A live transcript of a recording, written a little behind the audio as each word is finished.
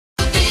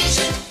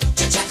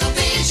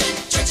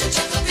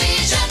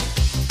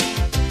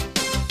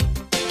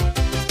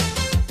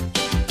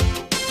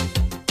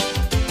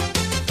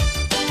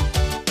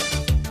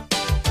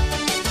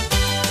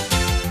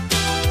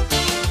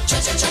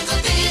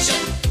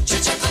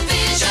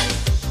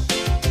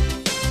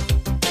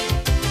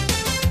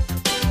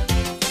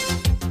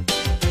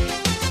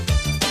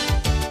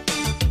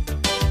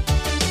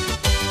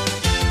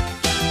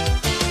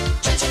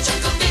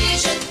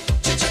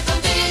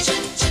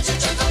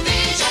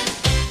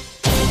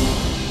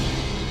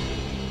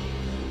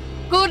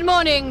Good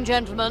morning,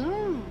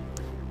 gentlemen.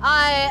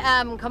 I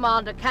am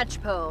Commander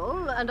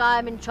Catchpole, and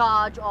I'm in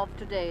charge of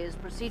today's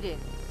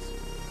proceedings.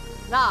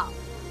 Now,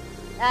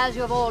 as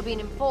you have all been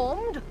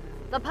informed,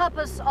 the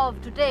purpose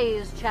of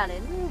today's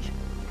challenge,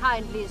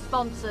 kindly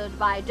sponsored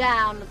by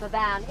Dan the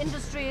Van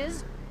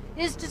Industries,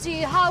 is to see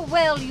how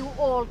well you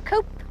all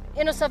cope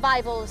in a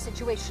survival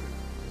situation.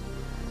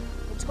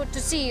 It's good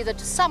to see that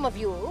some of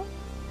you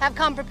have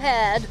come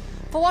prepared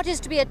for what is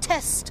to be a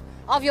test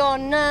of your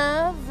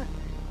nerve,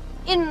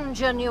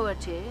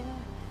 ingenuity,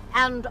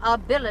 and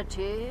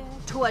ability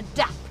to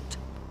adapt.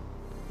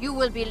 You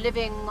will be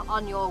living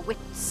on your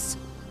wits.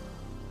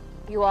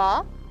 You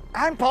are?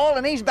 I'm Paul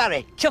and he's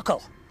Barry.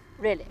 Chuckle.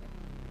 Really?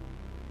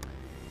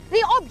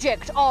 The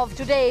object of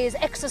today's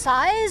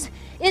exercise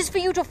is for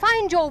you to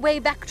find your way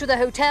back to the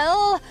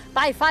hotel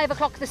by 5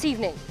 o'clock this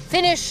evening.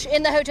 Finish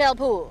in the hotel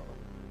pool.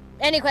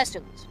 Any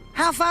questions?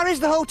 How far is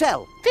the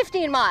hotel?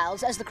 15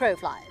 miles as the crow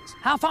flies.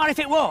 How far if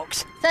it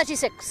walks?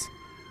 36.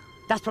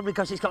 That's probably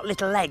because it's got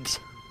little legs.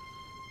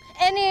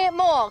 Any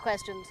more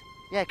questions?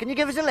 Yeah, can you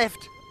give us a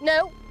lift?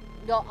 No,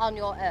 you're on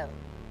your own.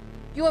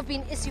 You have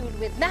been issued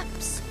with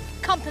maps,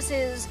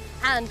 compasses,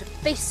 and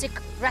basic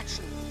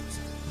rations.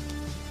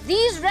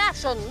 These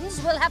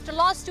rations will have to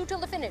last you till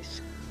the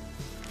finish.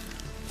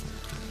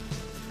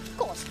 Of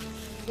course,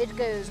 it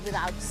goes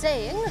without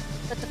saying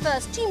that the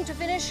first team to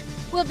finish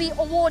will be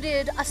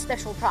awarded a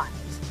special prize.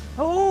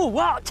 Oh,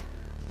 what?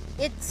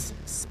 It's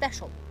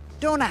special.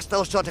 Don't ask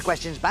those sort of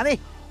questions, Barry.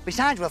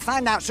 Besides, we'll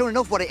find out soon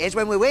enough what it is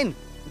when we win.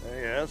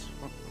 Yes.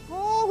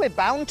 Oh, we're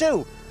bound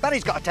to.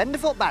 Barry's got a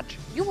tenderfoot badge.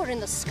 You were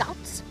in the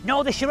Scouts?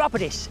 No, the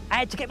chiropodist. I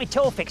had to get my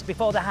toe fixed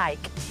before the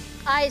hike.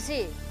 I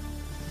see.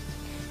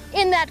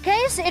 In that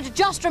case, it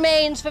just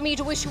remains for me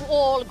to wish you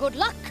all good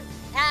luck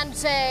and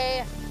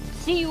say,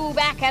 see you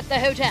back at the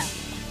hotel.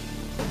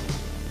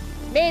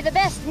 May the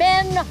best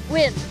men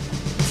win.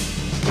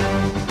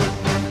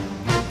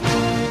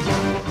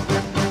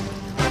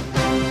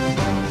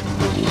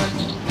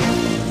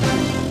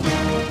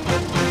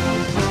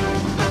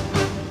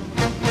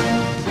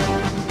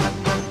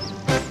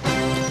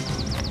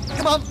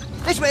 Come on,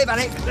 this way,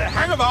 Barry.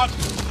 Hang about!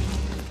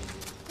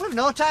 We've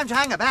no time to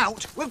hang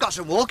about. We've got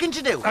some walking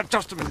to do.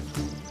 Just a minute.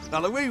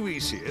 Now, the way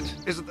we see it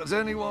is that there's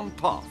only one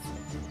path.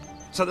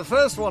 So the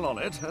first one on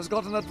it has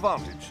got an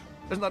advantage.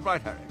 Isn't that right,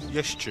 Harry?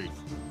 Yes, Chief.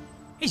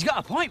 He's got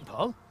a point,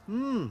 Paul.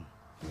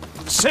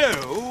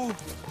 So,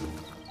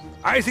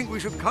 I think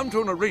we should come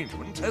to an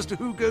arrangement as to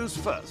who goes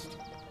first.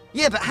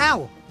 Yeah, but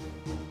how?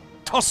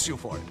 Toss you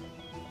for it.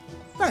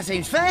 That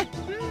seems fair.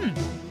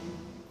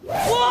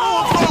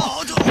 Whoa!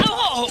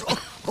 Oh!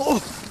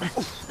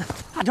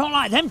 I don't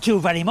like them two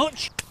very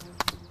much.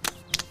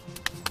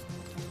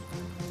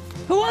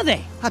 Who are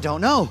they? I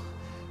don't know.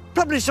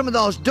 Probably some of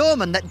those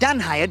doormen that Dan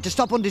hired to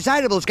stop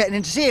undesirables getting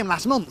in to see him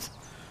last month.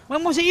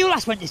 When was it you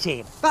last went to see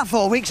him? About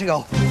 4 weeks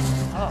ago.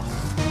 Oh.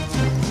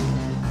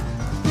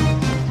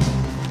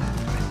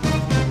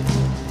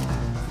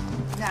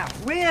 Now,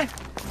 we're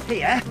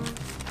here,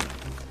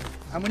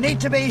 and we need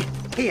to be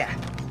here.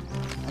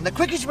 And the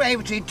quickest way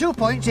between 2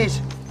 points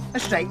is a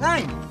straight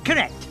line.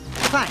 Correct.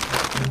 Fine.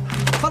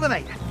 Follow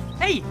me.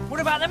 Hey, what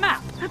about the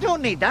map? I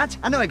don't need that.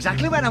 I know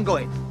exactly where I'm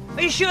going.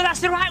 Are you sure that's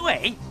the right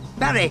way?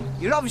 Barry,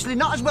 you're obviously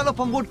not as well up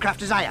on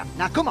woodcraft as I am.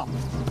 Now, come on.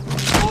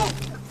 Oh!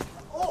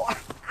 Oh!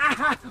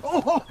 Ah!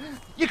 Oh!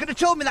 You could have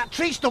told me that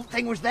tree stump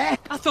thing was there.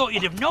 I thought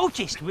you'd have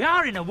noticed. We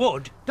are in a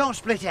wood. Don't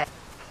split it.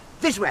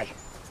 This way.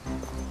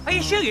 Are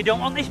you sure you don't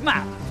want this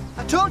map?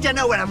 I told you I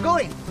know where I'm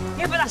going.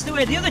 Yeah, but that's the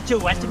way the other two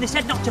went, and they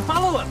said not to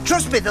follow them.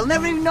 Trust me, they'll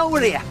never even know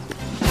we're here.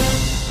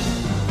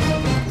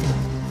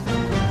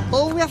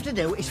 All we have to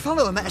do is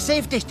follow them at a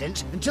safe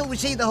distance until we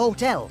see the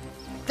hotel.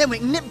 Then we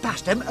can nip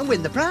past them and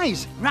win the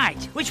prize.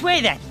 Right, which way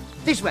then?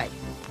 This way.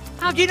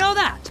 How do you know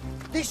that?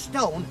 This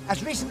stone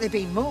has recently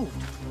been moved.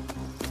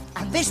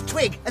 And this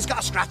twig has got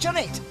a scratch on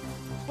it.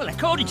 Well,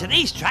 according to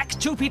these tracks,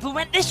 two people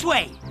went this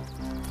way.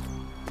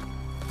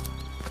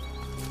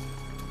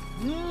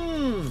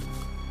 2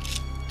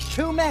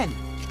 men.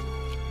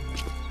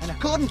 And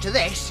according to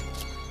this,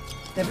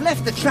 they've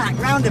left the track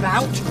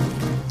roundabout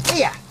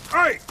here.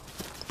 Hey!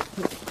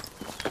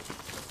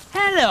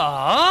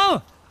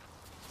 Hello?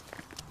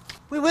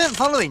 We weren't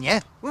following you.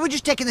 We were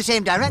just taking the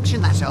same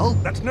direction, that's all.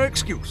 That's no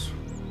excuse.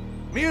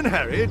 Me and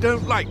Harry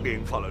don't like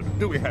being followed,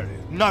 do we, Harry?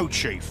 No,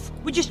 Chief.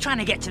 We're just trying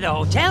to get to the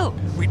hotel.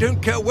 We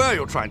don't care where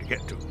you're trying to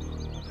get to.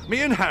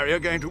 Me and Harry are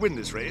going to win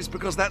this race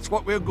because that's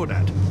what we're good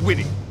at,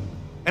 winning.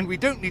 And we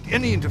don't need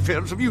any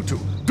interference of you two,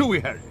 do we,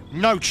 Harry?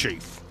 No,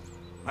 Chief.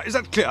 Now, is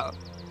that clear?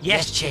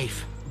 Yes,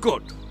 Chief.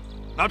 Good.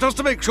 Now, just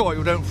to make sure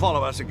you don't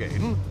follow us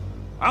again,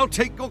 I'll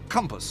take your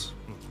compass.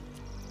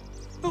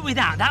 But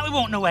without that, we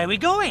won't know where we're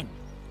going.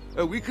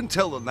 Oh, we can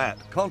tell them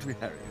that, can't we,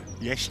 Harry?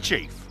 Yes,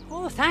 Chief.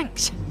 Oh,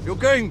 thanks. You're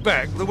going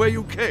back the way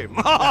you came.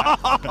 Are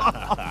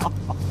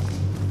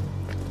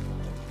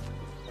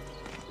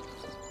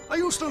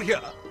you still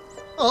here?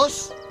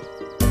 Us?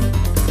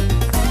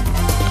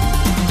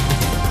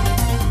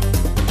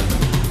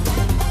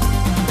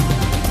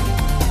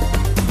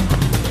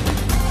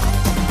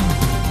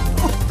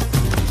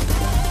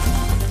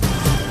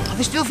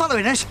 still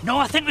following us? No,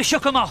 I think we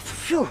shook them off.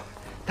 Phew,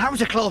 that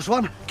was a close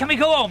one. Can we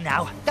go home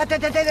now?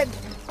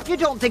 You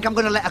don't think I'm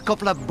going to let a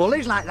couple of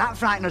bullies like that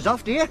frighten us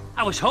off, do you?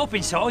 I was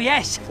hoping so,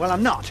 yes. Well,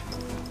 I'm not.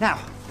 Now,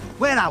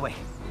 where are we?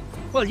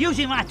 Well,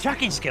 using my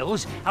tracking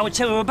skills, I would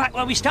say we were back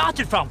where we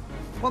started from.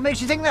 What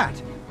makes you think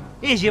that?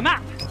 Here's your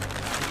map.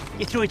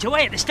 You threw it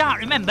away at the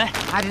start, remember?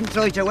 I didn't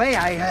throw it away.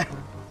 I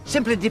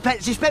simply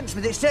dispensed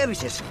with its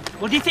services.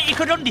 Well, do you think you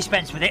could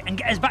undispense with it and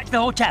get us back to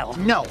the hotel?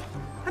 No.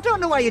 I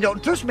don't know why you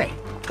don't trust me.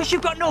 Because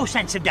you've got no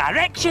sense of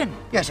direction.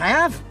 Yes, I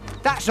have.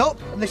 That's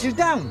up and this is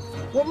down.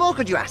 What more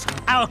could you ask?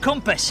 Our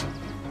compass.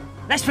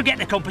 Let's forget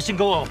the compass and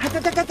go home.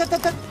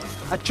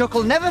 A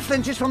chuckle never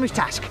flinches from his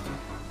task.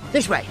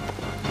 This way.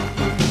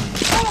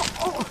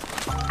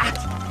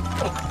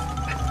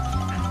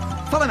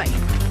 Follow me.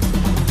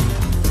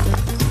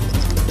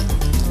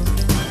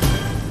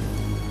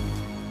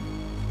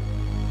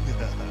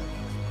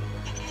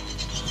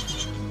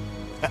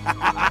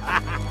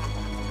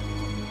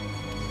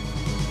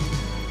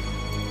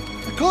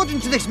 According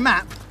to this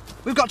map,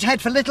 we've got to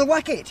head for Little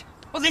Wacket.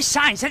 Well, this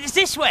sign said it's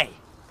this way.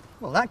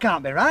 Well, that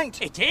can't be right.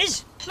 It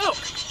is. Look.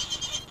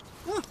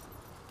 Oh,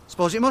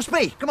 suppose it must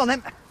be. Come on,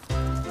 then.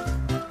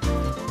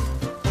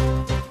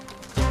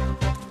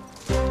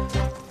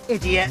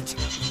 Idiot.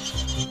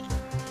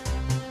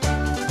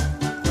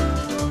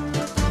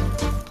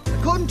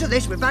 According to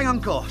this, we're bang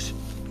on course.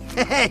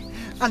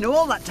 I know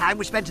all that time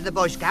we spent in the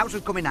Boy Scouts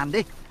would come in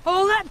handy.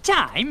 All that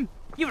time?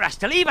 You were asked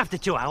to leave after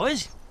 2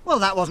 hours. Well,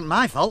 that wasn't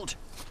my fault.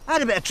 I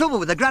had a bit of trouble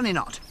with the granny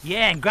knot.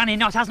 Yeah, and Granny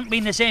Knot hasn't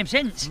been the same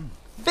since.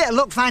 Bit of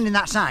luck finding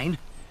that sign.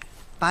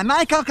 By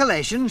my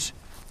calculations,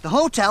 the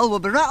hotel will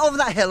be right over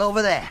that hill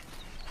over there.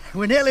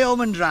 We're nearly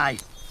home and dry.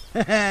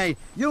 Hey,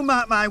 you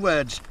mark my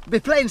words. Be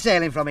plain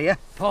sailing from here.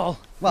 Paul,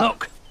 What?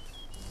 look.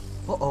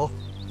 Uh-oh.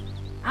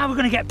 How are we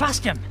going to get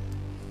past him?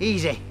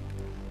 Easy.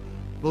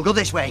 We'll go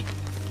this way.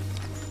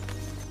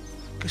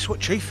 Guess what,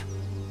 Chief?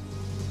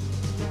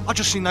 I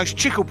just seen those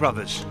Chickle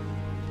brothers.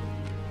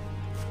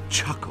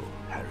 Chuckle,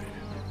 Harry.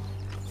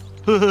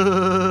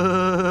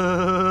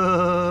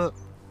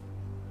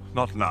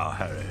 Not now,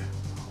 Harry.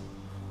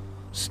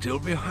 Still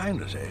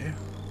behind us, eh?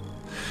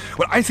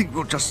 Well, I think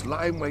we'll just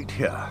lie in wait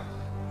here.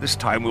 This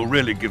time we'll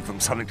really give them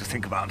something to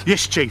think about.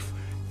 Yes, Chief.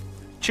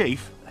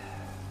 Chief,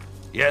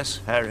 Yes,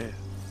 Harry.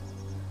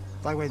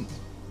 they went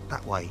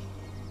that way.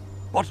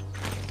 What?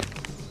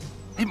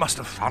 He must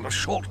have found a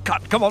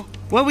shortcut. Come on.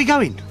 Where are we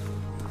going?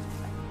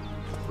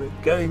 We're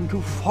going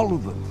to follow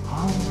them.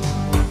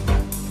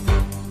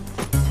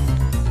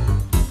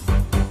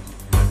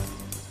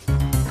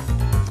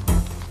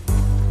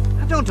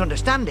 I don't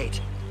understand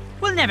it.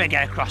 We'll never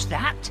get across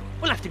that.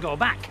 We'll have to go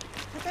back.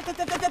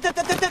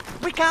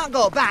 We can't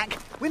go back.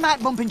 We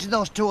might bump into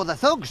those two other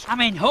thugs. I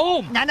mean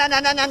home. No.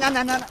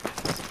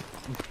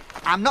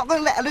 I'm not going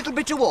to let a little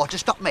bit of water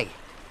stop me.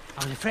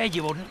 I was afraid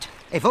you wouldn't.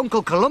 If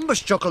Uncle Columbus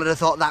Chuckle had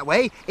thought that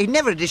way, he'd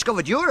never have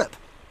discovered Europe.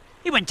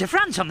 He went to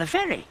France on the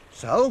ferry.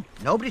 So,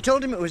 nobody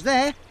told him it was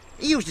there.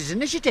 He used his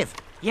initiative.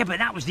 Yeah, but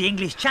that was the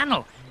English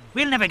Channel.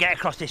 We'll never get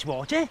across this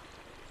water.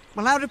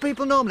 Well, how do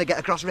people normally get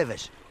across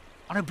rivers?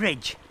 On a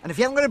bridge. And if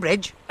you haven't got a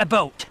bridge, A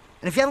boat.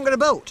 and if you haven't got a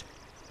boat?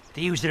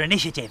 They use their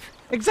initiative.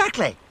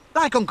 Exactly,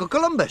 like Uncle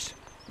Columbus.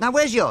 Now,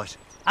 where's yours?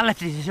 I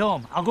left it at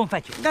home. I'll go and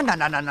fetch it.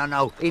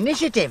 No.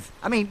 Initiative.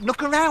 I mean,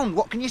 look around.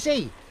 What can you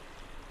see?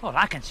 Well,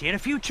 I can see a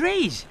few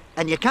trees.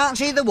 And you can't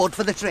see the wood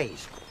for the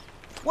trees.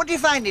 What do you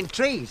find in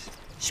trees?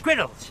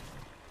 Squirrels.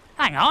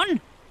 Hang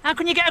on. How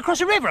can you get across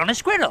a river on a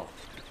squirrel?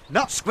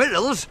 Not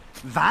squirrels,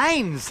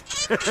 vines.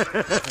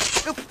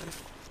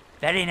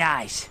 Very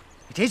nice.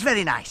 It is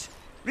very nice.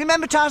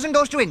 Remember Tarzan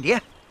Goes to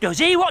India? Does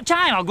he? What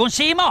time? I'll go and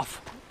see him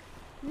off.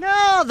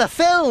 No, the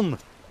film.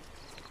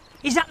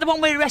 Is that the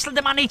one where he wrestled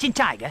the man-eating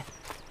tiger?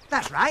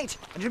 That's right.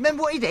 And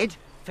remember what he did?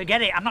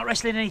 Forget it. I'm not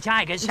wrestling any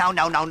tigers.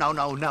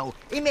 No.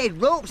 He made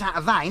ropes out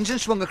of vines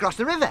and swung across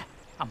the river.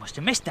 I must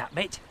have missed that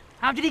bit.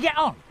 How did he get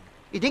on?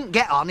 He didn't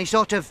get on, he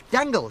sort of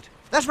dangled.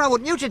 That's what I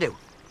want you to do.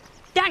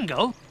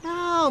 Dangle?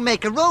 No,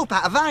 make a rope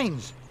out of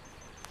vines.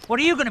 What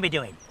are you going to be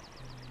doing?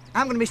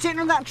 I'm going to be sitting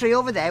on that tree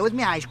over there with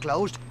my eyes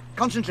closed,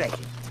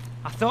 concentrating.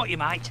 I thought you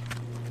might.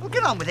 Well,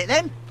 get on with it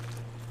then.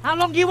 How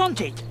long do you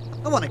want it?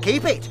 I want to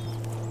keep it.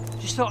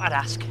 Just thought I'd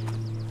ask.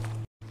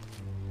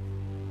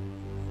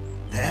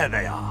 There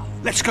they are.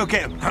 Let's go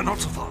get them. No, not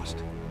so fast.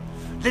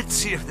 Let's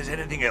see if there's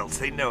anything else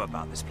they know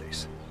about this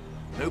place.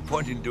 No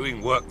point in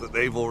doing work that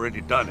they've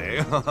already done,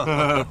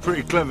 eh?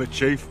 Pretty clever,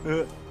 Chief.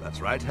 That's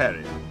right,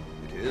 Harry.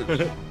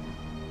 It is.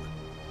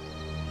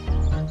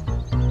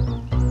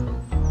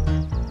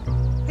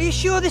 Are you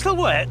sure this'll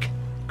work?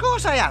 Of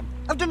course I am.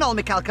 I've done all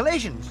my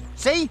calculations.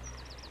 See?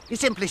 You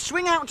simply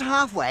swing out to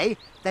halfway,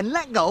 then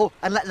let go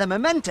and let the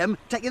momentum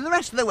take you the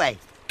rest of the way.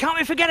 Can't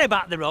we forget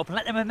about the rope and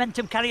let the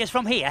momentum carry us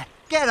from here?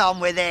 Get on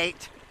with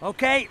it.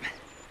 OK.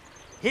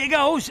 Here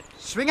goes.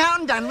 Swing out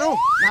and dangle.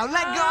 Now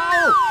let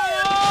go.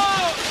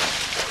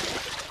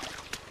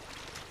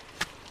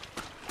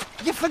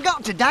 You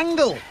forgot to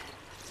dangle.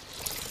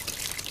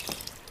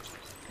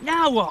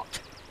 Now what?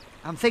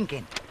 I'm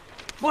thinking.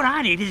 What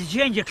I need is a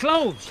change of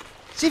clothes.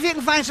 See if you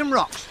can find some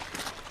rocks.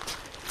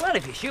 Well,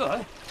 if you're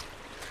sure.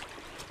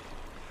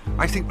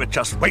 I think we're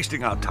just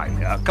wasting our time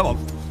here. Come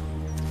on.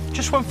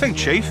 Just one thing,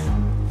 Chief.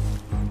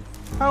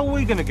 How are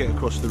we going to get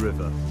across the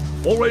river?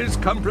 Always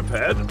come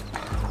prepared.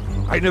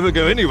 I never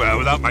go anywhere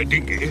without my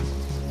dinghy.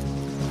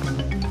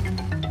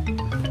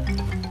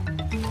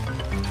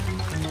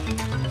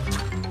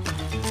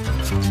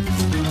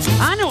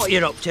 I know what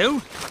you're up to.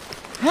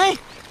 Hey?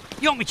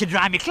 You want me to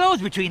dry my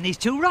clothes between these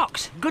two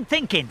rocks? Good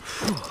thinking.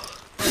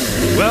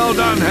 Well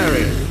done,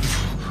 Harry.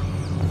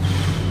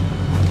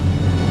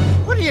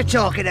 What are you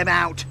talking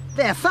about?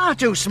 They're far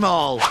too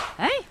small.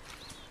 Eh?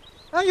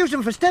 I use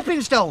them for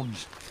stepping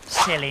stones.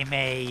 Silly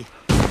me.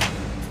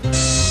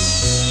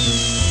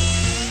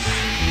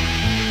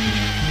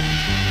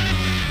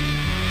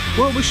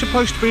 Weren't we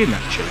supposed to be in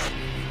that, Chief?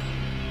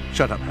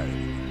 Shut up, Harry.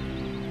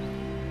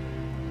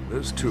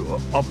 Those two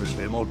are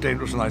obviously more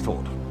dangerous than I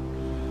thought.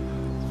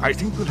 I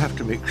think we'll have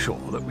to make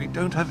sure that we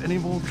don't have any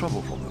more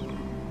trouble from them.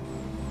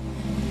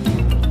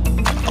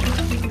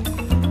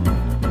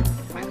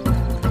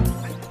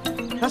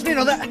 Pass me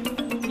another.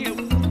 You.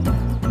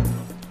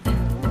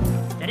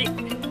 Steady.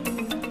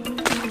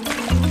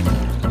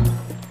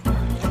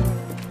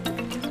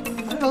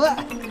 Another.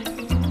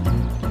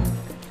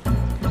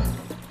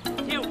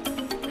 You.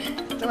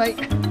 Wait.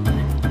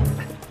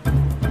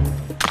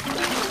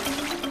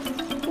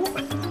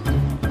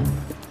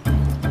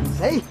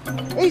 See?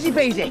 Easy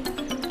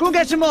peasy. Go and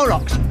get some more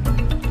rocks.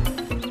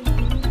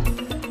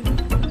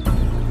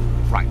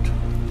 Right.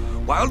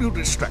 While you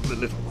distract the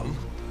little one,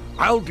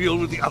 I'll deal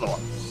with the other one.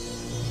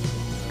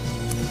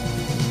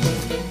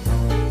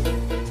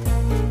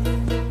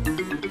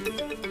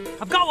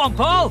 I've got one,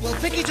 Paul. Well,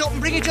 pick it up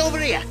and bring it over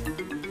here.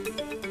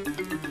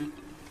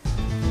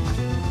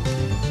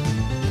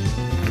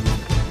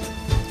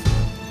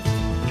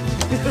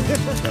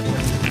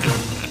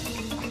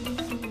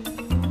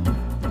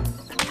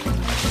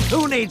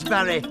 Who needs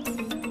Barry?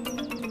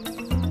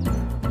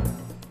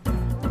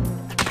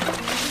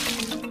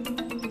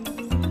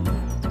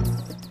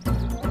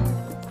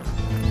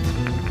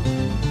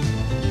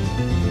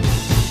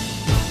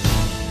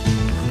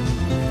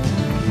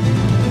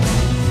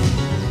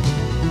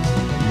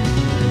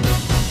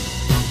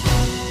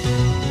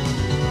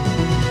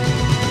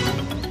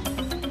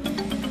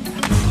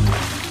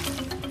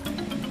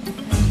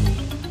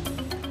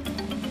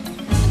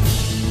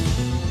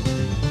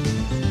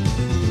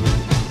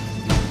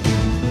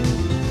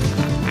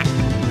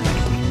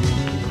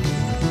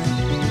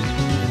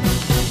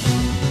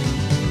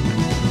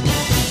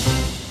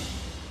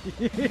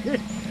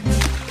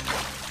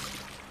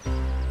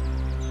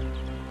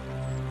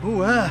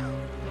 Ooh,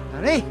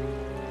 Barry?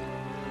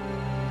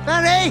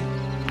 Barry!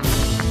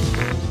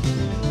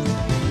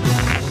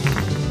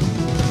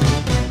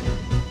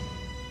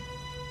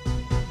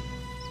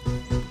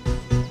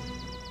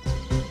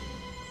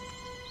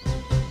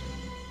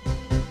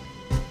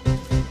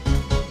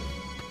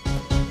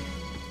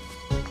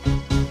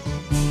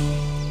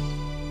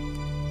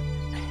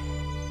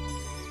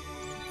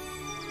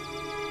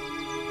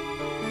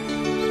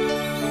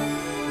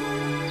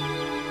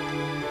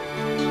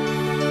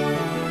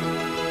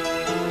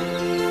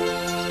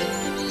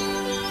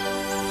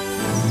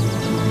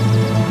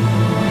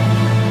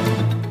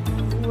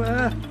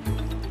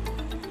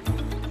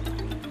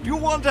 You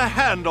want a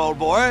hand, old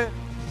boy?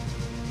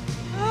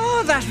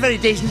 Oh, that's very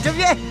decent of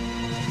you.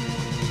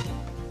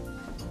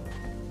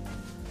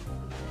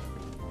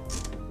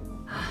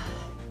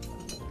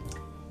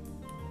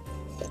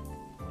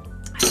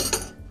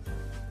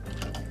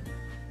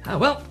 Oh,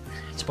 well,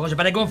 suppose I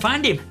better go and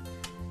find him.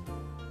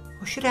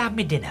 Or should I have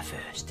my dinner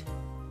first?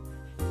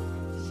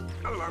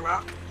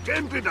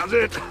 Gently does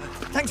it.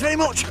 Thanks very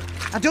much.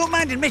 I don't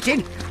mind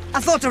admitting, I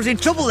thought I was in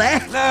trouble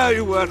there. No,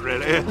 you weren't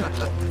really.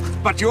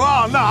 But you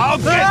are now.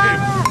 Get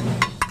him.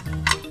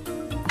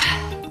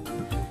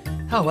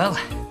 Oh, well,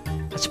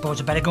 I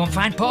suppose I better go and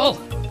find Paul.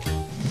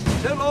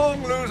 So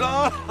long,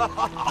 loser.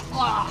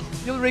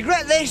 You'll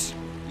regret this.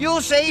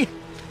 You'll see.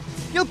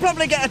 You'll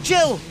probably get a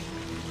chill.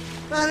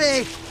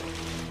 Barry.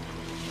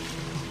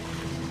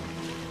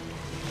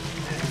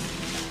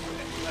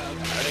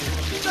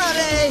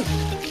 Barry.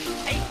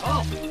 Hey,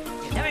 Paul,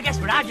 you never guess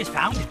what I've just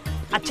found.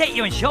 I'd take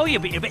you and show you,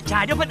 but you're a bit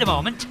tied up at the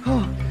moment.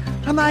 Oh,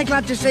 am I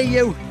glad to see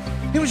you.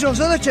 It was those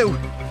other two.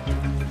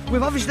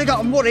 We've obviously got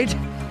them worried.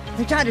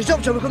 They tied us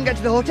up so we couldn't get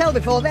to the hotel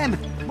before them.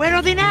 Where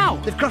are they now?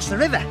 They've crossed the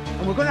river,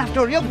 and we're going to have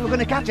to hurry up if we're going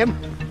to catch them.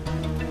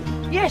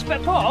 Yes,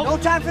 but Paul... No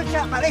time for a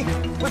chat, Barry.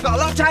 We've got a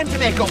lot of time to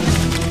make up.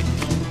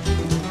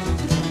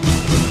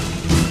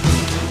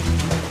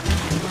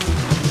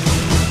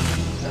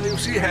 Now, you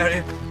see,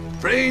 Harry,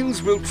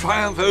 brains will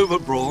triumph over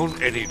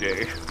brawn any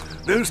day.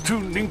 Those two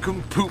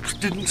nincompoops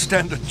didn't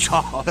stand a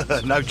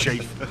chance. No,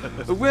 Chief.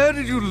 Where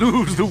did you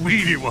lose the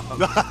weedy one?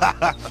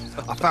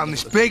 I found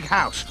this big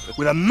house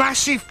with a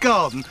massive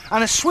garden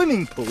and a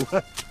swimming pool.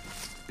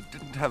 It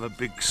didn't have a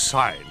big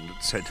sign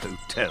that said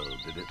hotel,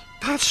 did it?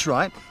 That's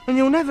right, and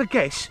you'll never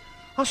guess,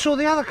 I saw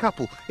the other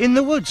couple in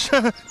the woods.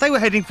 They were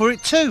heading for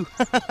it too.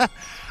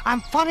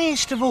 And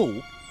funniest of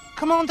all,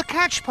 Commander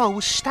Catchpole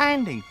was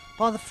standing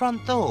by the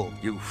front door.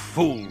 You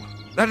fool!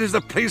 That is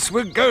the place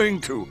we're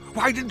going to.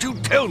 Why didn't you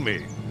tell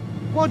me?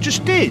 Well, I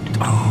just did.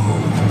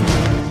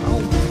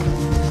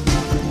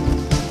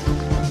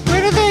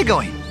 Where are they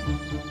going?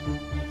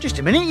 Just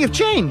a minute, you've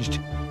changed.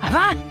 Have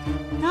I?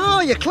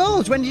 No, your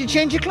clothes. When did you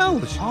change your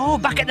clothes? Oh,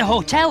 back at the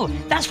hotel.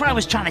 That's what I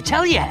was trying to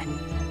tell you.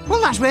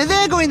 Well, that's where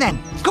they're going then.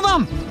 Come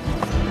on.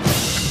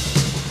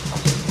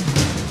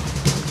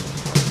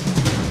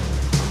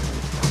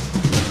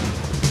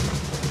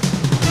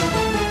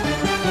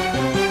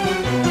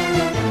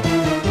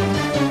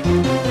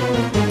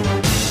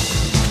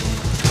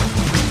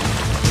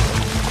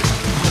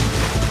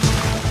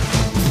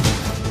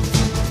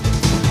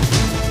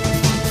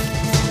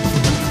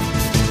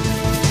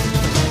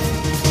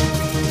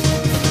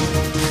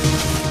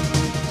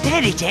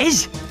 There it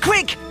is.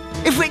 Quick!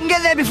 If we can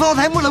get there before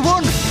then, we'll have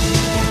won.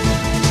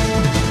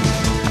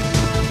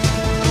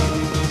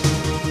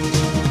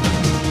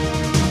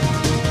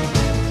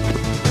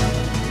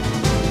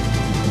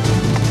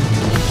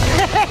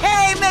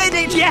 Hey, made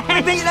it! Yes!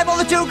 We beat them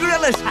other two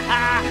gorillas.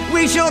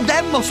 We showed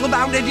them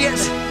muscle-bound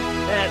idiots.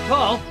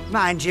 Paul?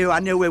 Mind you, I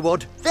knew we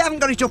would. They haven't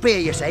got it up here,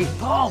 you see.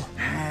 Paul?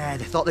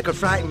 They thought they could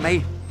frighten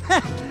me.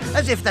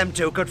 As if them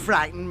two could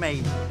frighten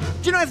me.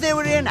 Do you know, if they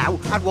were here now,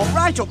 I'd walk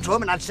right up to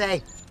them and I'd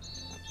say,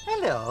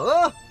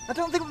 hello. I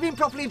don't think we've been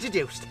properly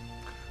introduced.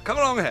 Come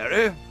along,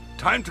 Harry.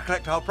 Time to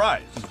collect our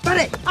prize.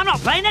 Barry! I'm not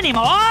playing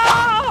anymore.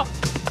 Oh!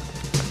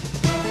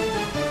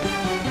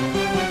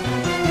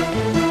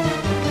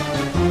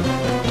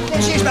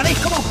 There she is, Barry.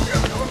 Come on.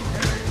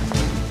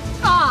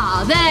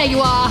 Ah, there you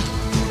are.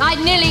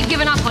 I'd nearly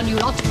given up on you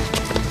lot.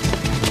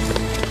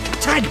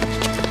 Tag!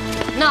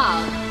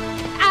 Now,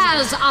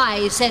 as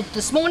I said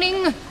this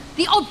morning,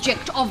 the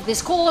object of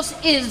this course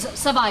is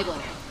survival.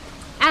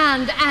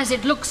 And as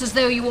it looks as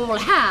though you all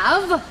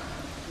have,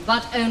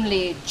 but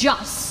only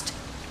just,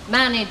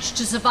 managed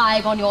to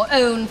survive on your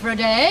own for a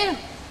day,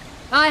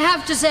 I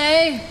have to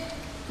say,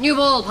 you've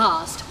all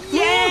passed.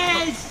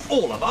 Yes!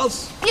 All of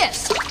us?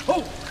 Yes.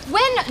 Oh!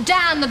 When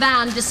Dan the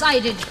Man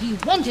decided he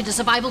wanted a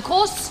survival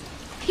course,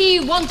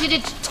 he wanted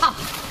it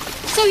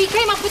tough. So he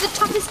came up with the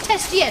toughest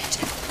test yet.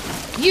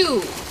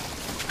 You.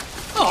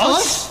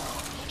 Us?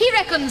 He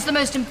reckons the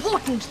most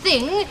important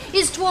thing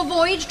is to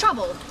avoid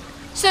trouble.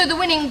 So the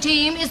winning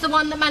team is the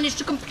one that managed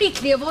to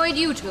completely avoid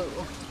you two.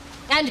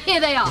 And here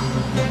they are.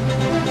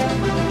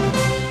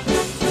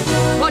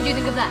 What do you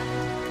think of that?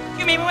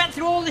 You mean we went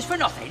through all this for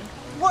nothing?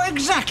 What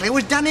exactly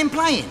was Dan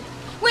implying?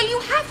 Well, you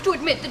have to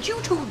admit that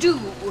you two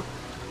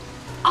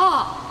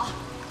are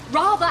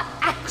rather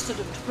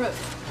accident-prone.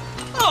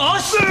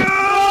 Us?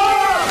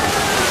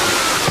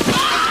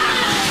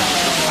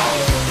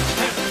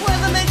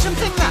 Whatever makes them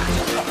think that?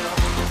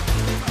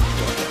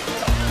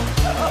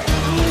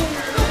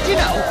 Do you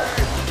know,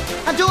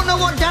 I don't know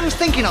what Dan's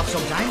thinking of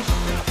sometimes.